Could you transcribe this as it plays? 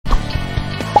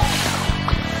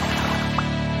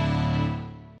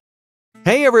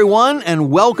Hey everyone,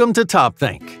 and welcome to Top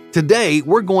Think. Today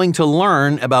we're going to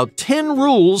learn about 10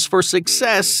 rules for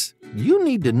success you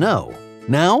need to know.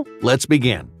 Now, let's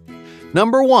begin.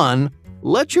 Number 1,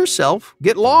 let yourself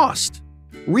get lost.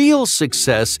 Real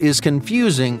success is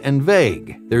confusing and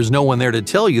vague. There's no one there to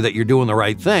tell you that you're doing the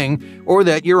right thing or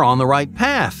that you're on the right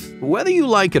path. Whether you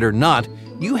like it or not,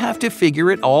 you have to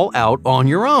figure it all out on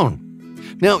your own.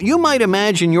 Now, you might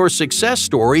imagine your success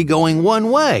story going one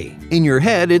way. In your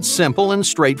head, it's simple and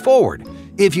straightforward.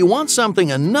 If you want something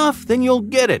enough, then you'll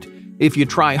get it. If you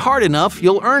try hard enough,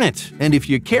 you'll earn it. And if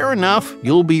you care enough,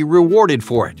 you'll be rewarded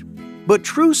for it. But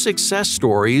true success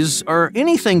stories are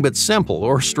anything but simple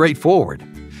or straightforward.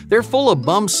 They're full of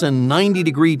bumps and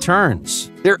 90-degree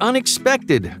turns. They're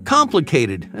unexpected,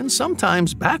 complicated, and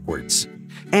sometimes backwards.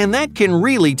 And that can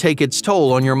really take its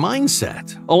toll on your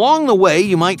mindset. Along the way,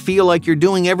 you might feel like you're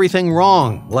doing everything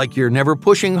wrong, like you're never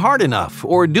pushing hard enough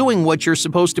or doing what you're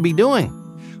supposed to be doing.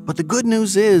 But the good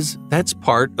news is, that's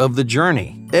part of the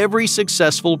journey. Every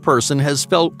successful person has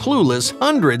felt clueless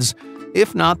hundreds,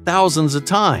 if not thousands of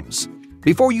times.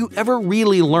 Before you ever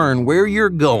really learn where you're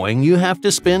going, you have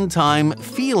to spend time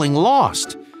feeling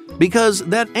lost. Because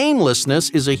that aimlessness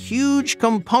is a huge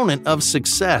component of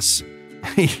success.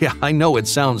 Yeah, I know it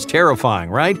sounds terrifying,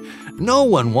 right? No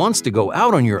one wants to go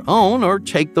out on your own or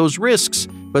take those risks,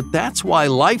 but that's why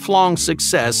lifelong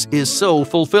success is so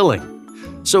fulfilling.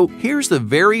 So here's the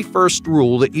very first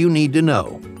rule that you need to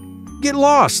know. Get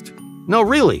lost. No,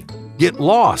 really, get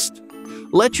lost.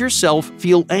 Let yourself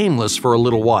feel aimless for a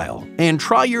little while and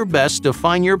try your best to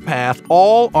find your path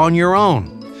all on your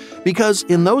own. Because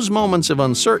in those moments of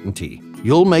uncertainty,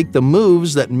 you'll make the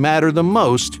moves that matter the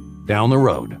most down the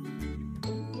road.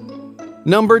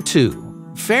 Number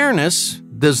 2, fairness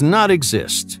does not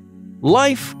exist.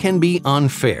 Life can be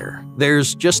unfair.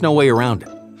 There's just no way around it.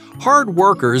 Hard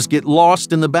workers get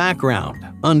lost in the background.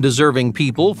 Undeserving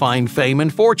people find fame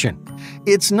and fortune.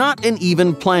 It's not an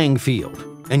even playing field.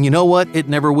 And you know what? It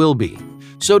never will be.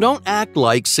 So don't act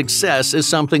like success is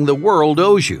something the world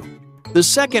owes you. The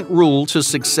second rule to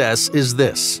success is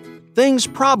this. Things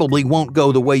probably won't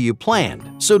go the way you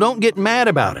planned, so don't get mad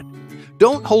about it.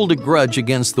 Don't hold a grudge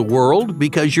against the world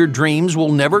because your dreams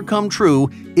will never come true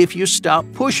if you stop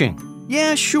pushing.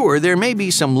 Yeah, sure, there may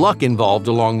be some luck involved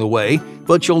along the way,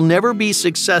 but you'll never be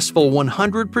successful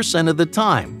 100% of the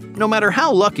time, no matter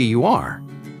how lucky you are.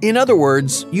 In other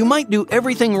words, you might do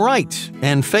everything right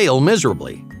and fail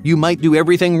miserably. You might do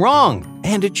everything wrong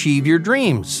and achieve your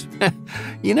dreams.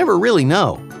 You never really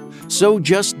know. So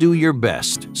just do your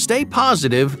best, stay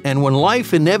positive, and when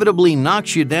life inevitably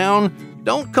knocks you down,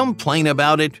 don't complain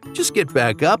about it, just get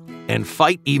back up and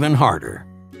fight even harder.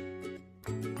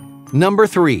 Number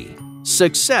 3,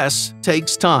 success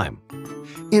takes time.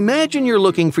 Imagine you're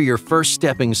looking for your first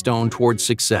stepping stone towards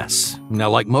success.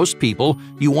 Now, like most people,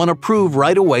 you want to prove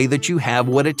right away that you have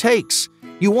what it takes.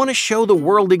 You want to show the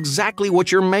world exactly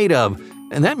what you're made of,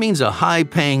 and that means a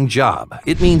high-paying job.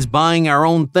 It means buying our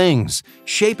own things,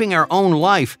 shaping our own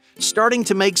life, starting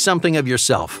to make something of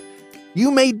yourself. You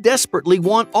may desperately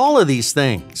want all of these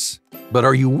things, but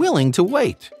are you willing to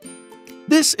wait?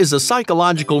 This is a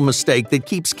psychological mistake that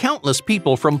keeps countless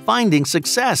people from finding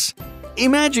success.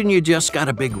 Imagine you just got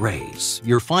a big raise.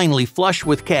 You're finally flush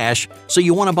with cash, so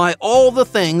you want to buy all the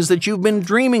things that you've been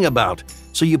dreaming about.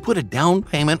 So you put a down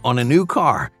payment on a new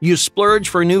car. You splurge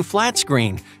for a new flat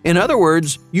screen. In other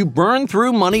words, you burn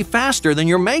through money faster than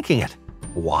you're making it.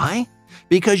 Why?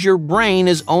 Because your brain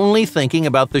is only thinking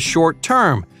about the short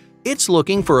term. It's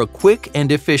looking for a quick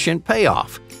and efficient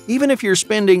payoff, even if you're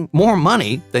spending more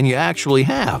money than you actually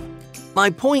have. My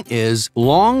point is,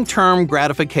 long-term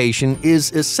gratification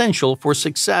is essential for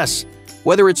success.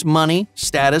 Whether it's money,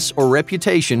 status, or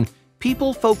reputation,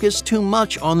 people focus too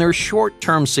much on their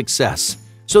short-term success,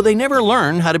 so they never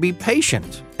learn how to be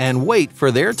patient and wait for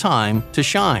their time to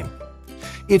shine.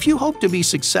 If you hope to be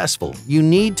successful, you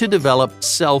need to develop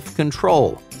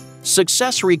self-control.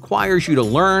 Success requires you to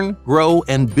learn, grow,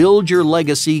 and build your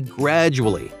legacy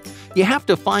gradually. You have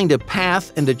to find a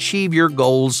path and achieve your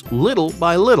goals little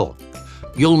by little.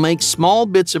 You'll make small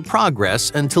bits of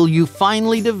progress until you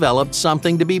finally develop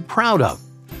something to be proud of.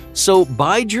 So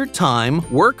bide your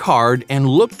time, work hard, and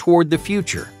look toward the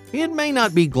future. It may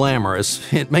not be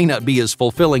glamorous, it may not be as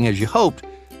fulfilling as you hoped,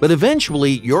 but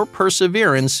eventually your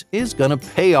perseverance is gonna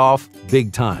pay off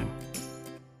big time.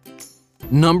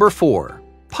 Number 4.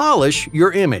 Polish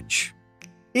your image.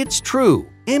 It's true,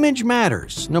 image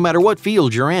matters, no matter what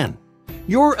field you're in.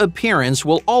 Your appearance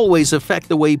will always affect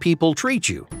the way people treat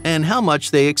you and how much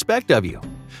they expect of you.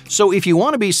 So if you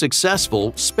want to be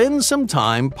successful, spend some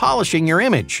time polishing your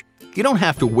image. You don't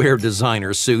have to wear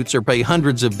designer suits or pay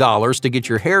hundreds of dollars to get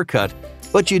your hair cut,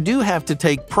 but you do have to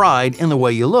take pride in the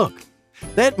way you look.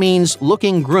 That means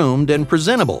looking groomed and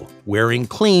presentable, wearing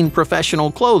clean professional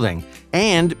clothing,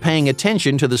 and paying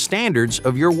attention to the standards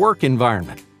of your work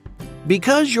environment.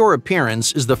 Because your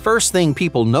appearance is the first thing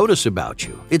people notice about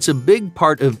you, it's a big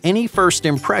part of any first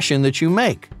impression that you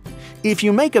make. If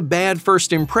you make a bad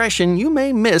first impression, you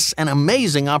may miss an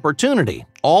amazing opportunity,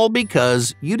 all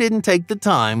because you didn't take the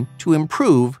time to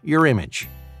improve your image.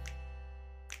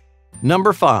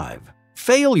 Number 5.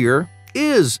 Failure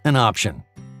is an option.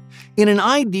 In an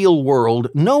ideal world,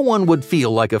 no one would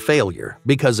feel like a failure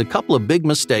because a couple of big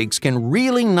mistakes can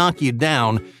really knock you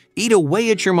down, eat away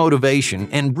at your motivation,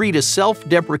 and breed a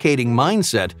self-deprecating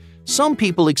mindset. Some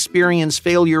people experience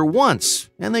failure once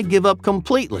and they give up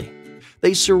completely.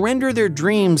 They surrender their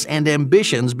dreams and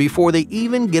ambitions before they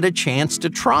even get a chance to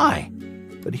try.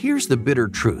 But here's the bitter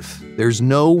truth: there's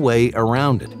no way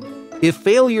around it. If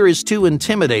failure is too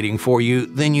intimidating for you,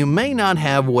 then you may not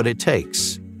have what it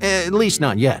takes. At least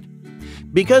not yet.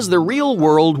 Because the real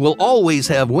world will always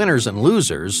have winners and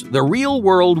losers, the real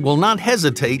world will not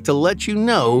hesitate to let you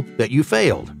know that you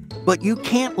failed. But you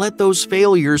can't let those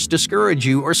failures discourage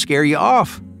you or scare you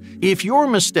off. If your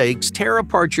mistakes tear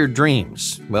apart your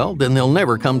dreams, well, then they'll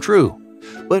never come true.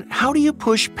 But how do you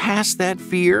push past that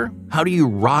fear? How do you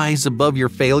rise above your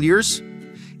failures?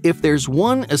 If there's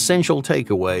one essential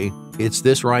takeaway, it's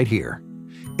this right here.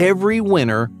 Every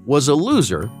winner was a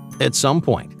loser at some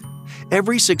point.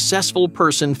 Every successful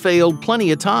person failed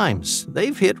plenty of times.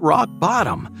 They've hit rock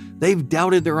bottom. They've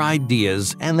doubted their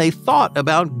ideas and they thought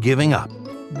about giving up.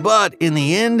 But in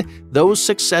the end, those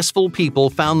successful people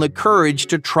found the courage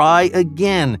to try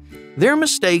again. Their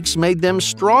mistakes made them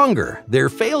stronger. Their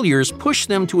failures pushed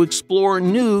them to explore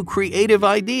new creative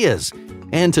ideas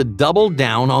and to double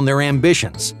down on their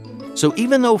ambitions. So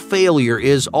even though failure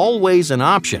is always an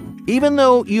option, even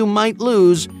though you might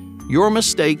lose, your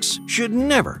mistakes should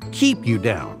never keep you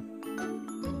down.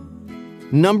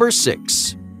 Number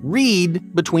 6.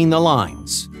 Read between the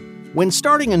lines. When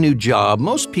starting a new job,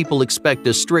 most people expect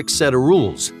a strict set of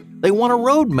rules. They want a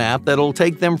roadmap that'll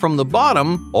take them from the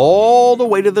bottom all the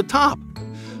way to the top.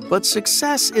 But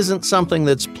success isn't something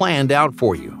that's planned out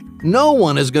for you. No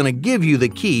one is going to give you the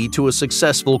key to a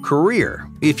successful career.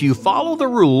 If you follow the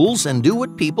rules and do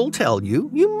what people tell you,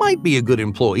 you might be a good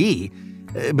employee,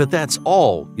 but that's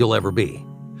all you'll ever be.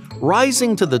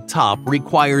 Rising to the top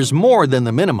requires more than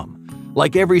the minimum.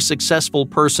 Like every successful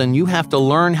person, you have to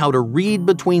learn how to read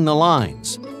between the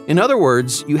lines. In other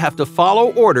words, you have to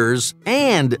follow orders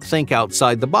and think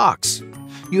outside the box.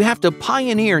 You have to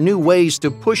pioneer new ways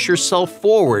to push yourself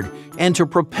forward and to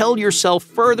propel yourself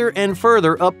further and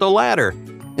further up the ladder.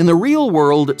 In the real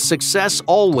world, success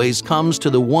always comes to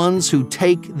the ones who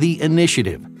take the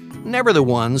initiative, never the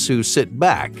ones who sit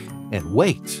back and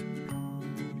wait.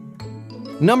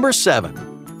 Number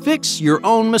 7. Fix your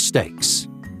own mistakes.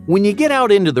 When you get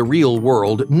out into the real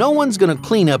world, no one's going to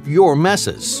clean up your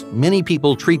messes. Many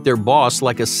people treat their boss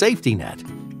like a safety net,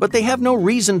 but they have no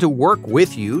reason to work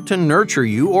with you, to nurture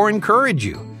you, or encourage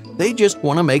you. They just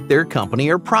want to make their company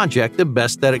or project the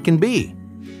best that it can be.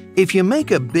 If you make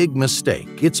a big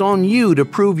mistake, it's on you to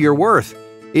prove your worth.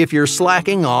 If you're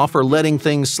slacking off or letting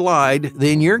things slide,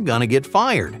 then you're going to get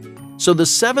fired. So the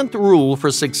 7th rule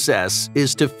for success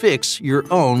is to fix your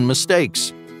own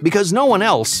mistakes, because no one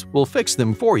else will fix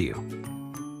them for you.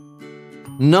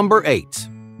 Number 8.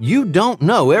 You don't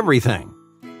know everything.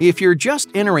 If you're just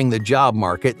entering the job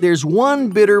market, there's one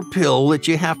bitter pill that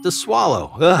you have to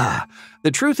swallow.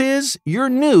 The truth is, you're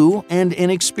new and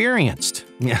inexperienced.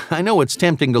 Yeah, I know it's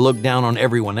tempting to look down on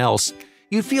everyone else.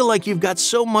 You feel like you've got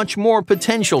so much more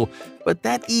potential, but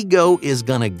that ego is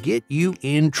gonna get you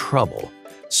in trouble.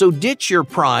 So ditch your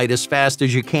pride as fast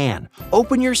as you can.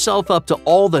 Open yourself up to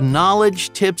all the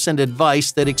knowledge, tips, and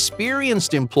advice that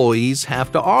experienced employees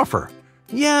have to offer.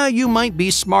 Yeah, you might be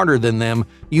smarter than them,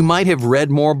 you might have read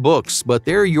more books, but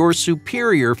they're your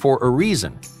superior for a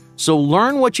reason. So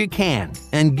learn what you can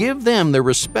and give them the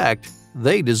respect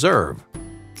they deserve.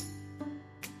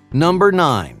 Number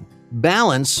 9.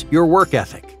 Balance your work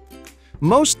ethic.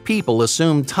 Most people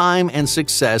assume time and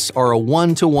success are a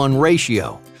 1-to-1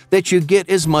 ratio, that you get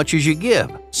as much as you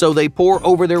give, so they pour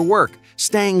over their work,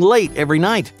 staying late every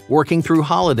night, working through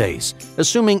holidays,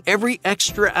 assuming every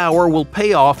extra hour will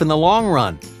pay off in the long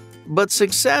run. But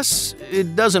success,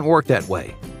 it doesn't work that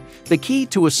way. The key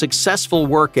to a successful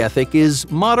work ethic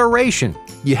is moderation.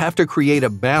 You have to create a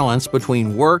balance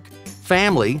between work,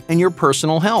 family, and your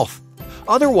personal health.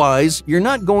 Otherwise, you're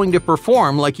not going to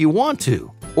perform like you want to,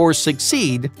 or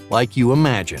succeed like you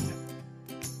imagined.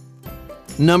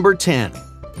 Number 10.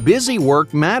 Busy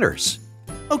work matters.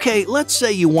 Okay, let's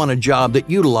say you want a job that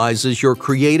utilizes your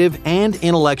creative and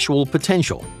intellectual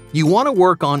potential. You want to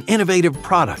work on innovative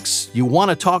products, you want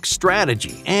to talk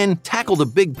strategy, and tackle the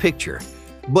big picture.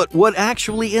 But what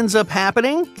actually ends up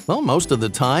happening? Well, most of the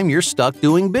time you're stuck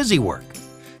doing busy work.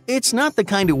 It's not the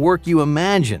kind of work you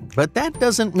imagine, but that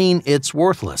doesn't mean it's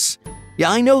worthless.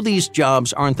 Yeah, I know these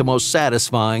jobs aren't the most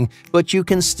satisfying, but you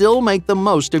can still make the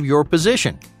most of your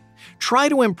position. Try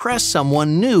to impress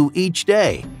someone new each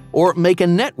day, or make a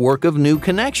network of new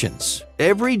connections.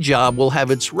 Every job will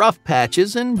have its rough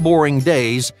patches and boring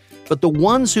days, but the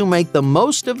ones who make the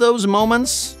most of those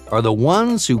moments are the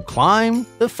ones who climb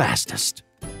the fastest.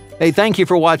 Hey, thank you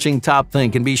for watching Top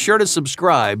Think, and be sure to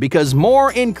subscribe because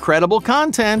more incredible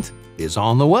content is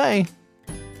on the way.